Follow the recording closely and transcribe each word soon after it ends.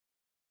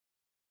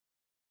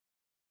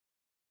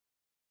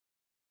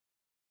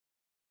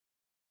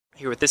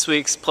Here with this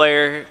week's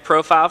player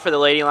profile for the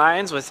Lady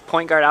Lions with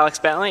point guard Alex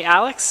Bentley.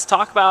 Alex,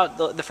 talk about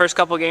the first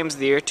couple games of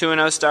the year.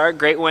 2-0 start,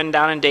 great win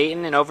down in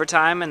Dayton in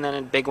overtime, and then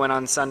a big win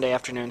on Sunday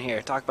afternoon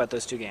here. Talk about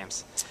those two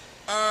games.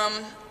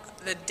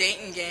 The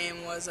Dayton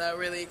game was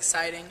really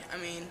exciting. I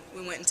mean,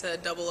 we went into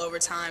double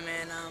overtime,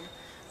 and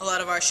a lot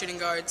of our shooting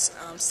guards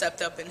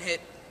stepped up and hit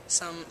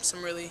some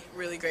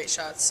really great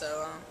shots.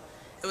 So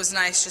it was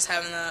nice just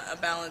having a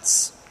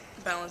balance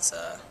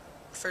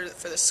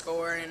for the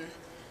score and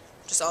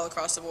just all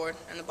across the board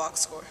and the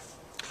box score.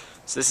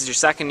 So this is your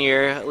second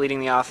year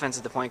leading the offense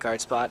at the point guard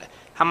spot.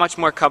 How much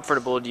more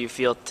comfortable do you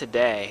feel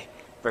today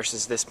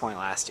versus this point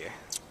last year?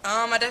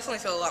 I definitely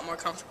feel a lot more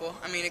comfortable.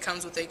 I mean, it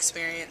comes with the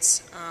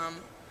experience.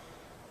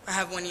 I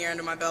have 1 year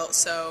under my belt,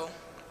 so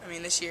I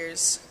mean,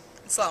 it's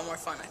a lot more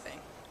fun, I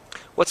think.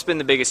 What's been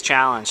the biggest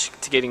challenge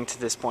to getting to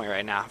this point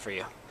right now for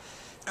you?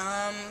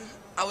 I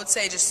would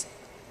say just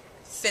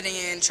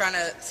trying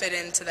to fit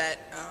into that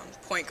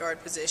point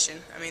guard position.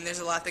 I mean, there's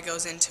a lot that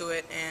goes into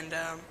it, and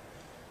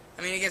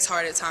I mean, it gets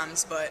hard at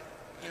times, but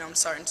you know, I'm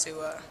starting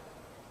to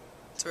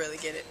really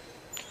get it.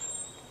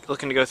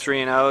 Looking to go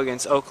 3-0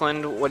 against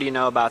Oakland. What do you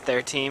know about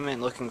their team,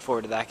 and looking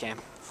forward to that game?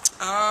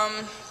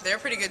 They're a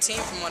pretty good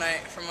team from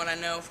what I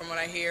know, from what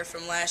I hear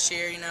from last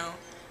year. You know,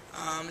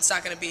 it's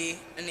not going to be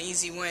an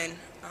easy win,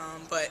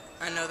 but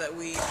I know that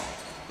we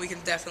can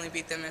definitely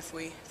beat them if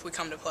we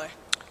come to play.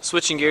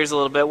 Switching gears a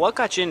little bit, what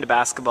got you into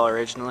basketball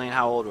originally, and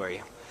how old were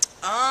you?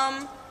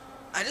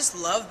 I just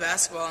love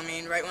basketball. I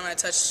mean, right when I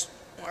touched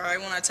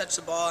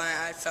the ball,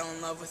 I fell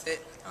in love with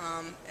it,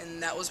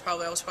 and I was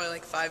probably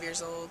like 5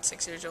 years old,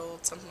 6 years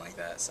old, something like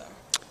that. So.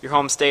 Your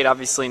home state,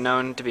 obviously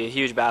known to be a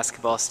huge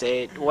basketball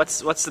state. What's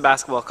the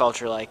basketball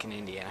culture like in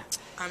Indiana?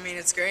 I mean,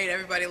 it's great.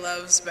 Everybody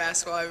loves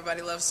basketball.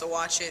 Everybody loves to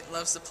watch it,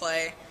 loves to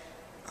play.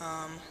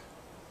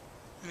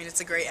 I mean,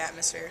 it's a great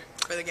atmosphere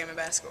for the game of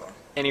basketball.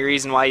 Any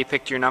reason why you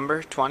picked your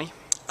number, 20?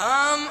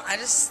 I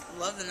just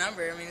love the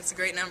number. I mean, it's a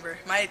great number.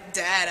 My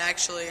dad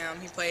actually,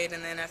 he played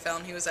in the NFL,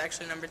 and he was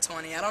actually number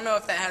 20. I don't know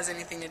if that has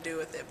anything to do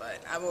with it, but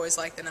I've always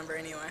liked the number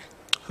anyway.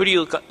 Who do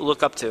you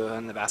look up to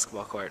on the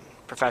basketball court?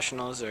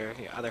 Professionals or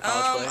other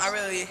college players? I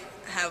really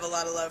have a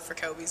lot of love for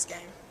Kobe's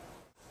game.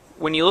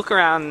 When you look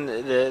around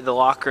the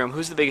locker room,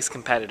 who's the biggest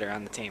competitor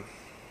on the team?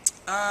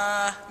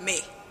 Me.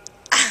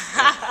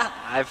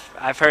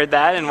 I've heard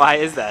that, and why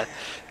is that?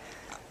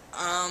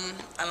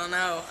 I don't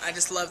know. I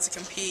just love to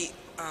compete.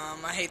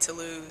 I hate to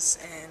lose,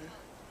 and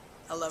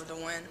I love to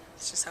win.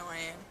 It's just how I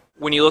am.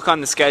 When you look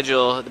on the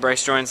schedule, the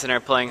Bryce Jordan Center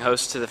playing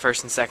host to the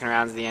first and second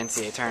rounds of the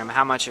NCAA tournament,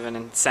 how much of an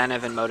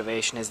incentive and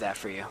motivation is that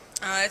for you?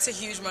 It's a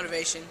huge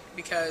motivation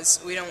because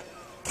we don't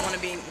want to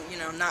be,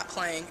 not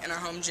playing in our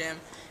home gym,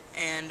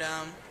 and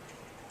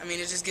I mean,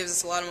 it just gives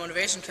us a lot of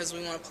motivation because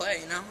we want to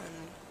play, and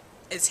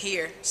it's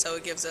here, so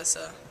it gives us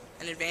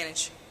an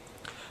advantage.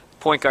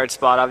 Point guard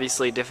spot,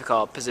 obviously a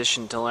difficult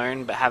position to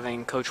learn, but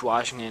having Coach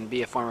Washington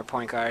be a former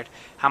point guard,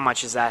 how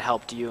much has that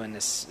helped you in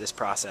this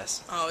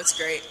process? Oh, it's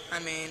great. I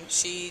mean,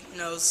 she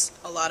knows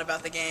a lot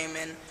about the game,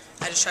 and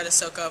I just try to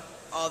soak up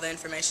all the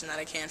information that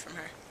I can from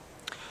her.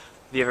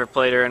 Have you ever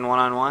played her in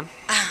one-on-one?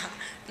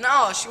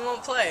 No, she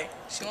won't play.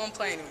 She won't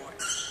play anymore.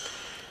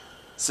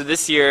 So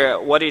this year,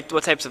 what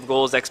types of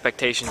goals,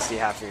 expectations do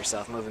you have for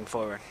yourself moving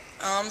forward?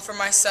 For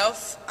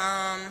myself,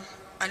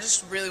 I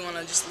just really want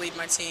to just lead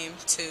my team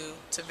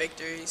to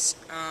victories.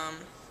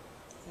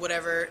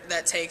 Whatever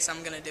that takes,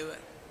 I'm going to do it.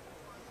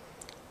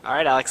 All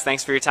right, Alex,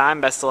 thanks for your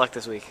time. Best of luck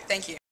this week. Thank you.